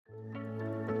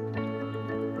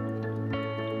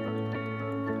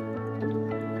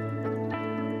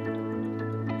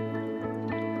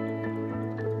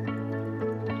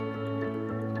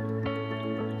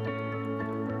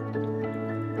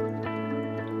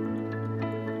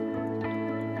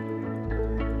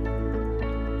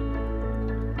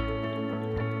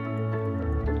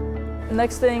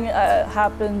Next thing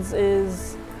happens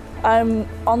is I'm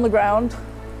on the ground.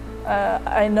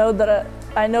 I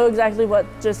know exactly what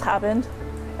just happened,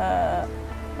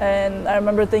 and I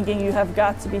remember thinking, you have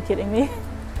got to be kidding me.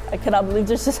 I cannot believe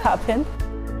this just happened.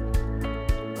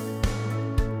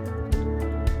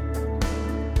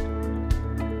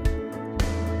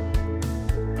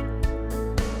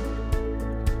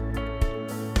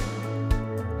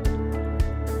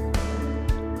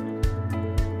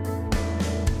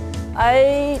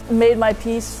 I made my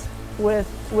peace with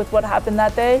what happened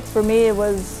that day. For me, it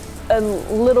was a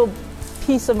little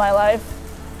piece of my life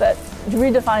that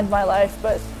redefined my life,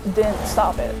 but didn't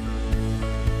stop it.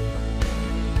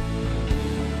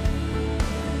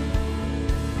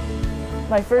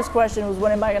 My first question was,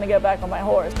 when am I going to get back on my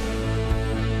horse?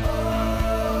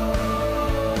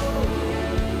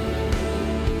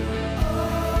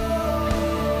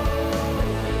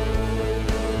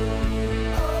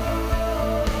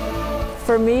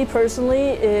 For me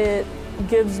personally, it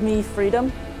gives me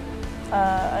freedom.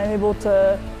 I'm able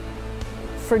to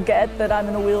forget that I'm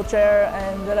in a wheelchair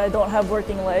and that I don't have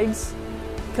working legs,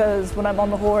 because when I'm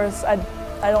on the horse, I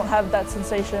don't have that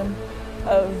sensation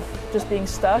of just being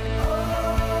stuck.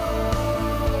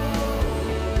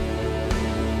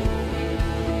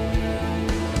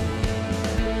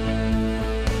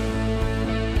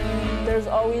 There's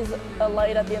always a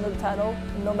light at the end of the tunnel,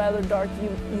 no matter how dark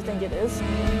you think it is.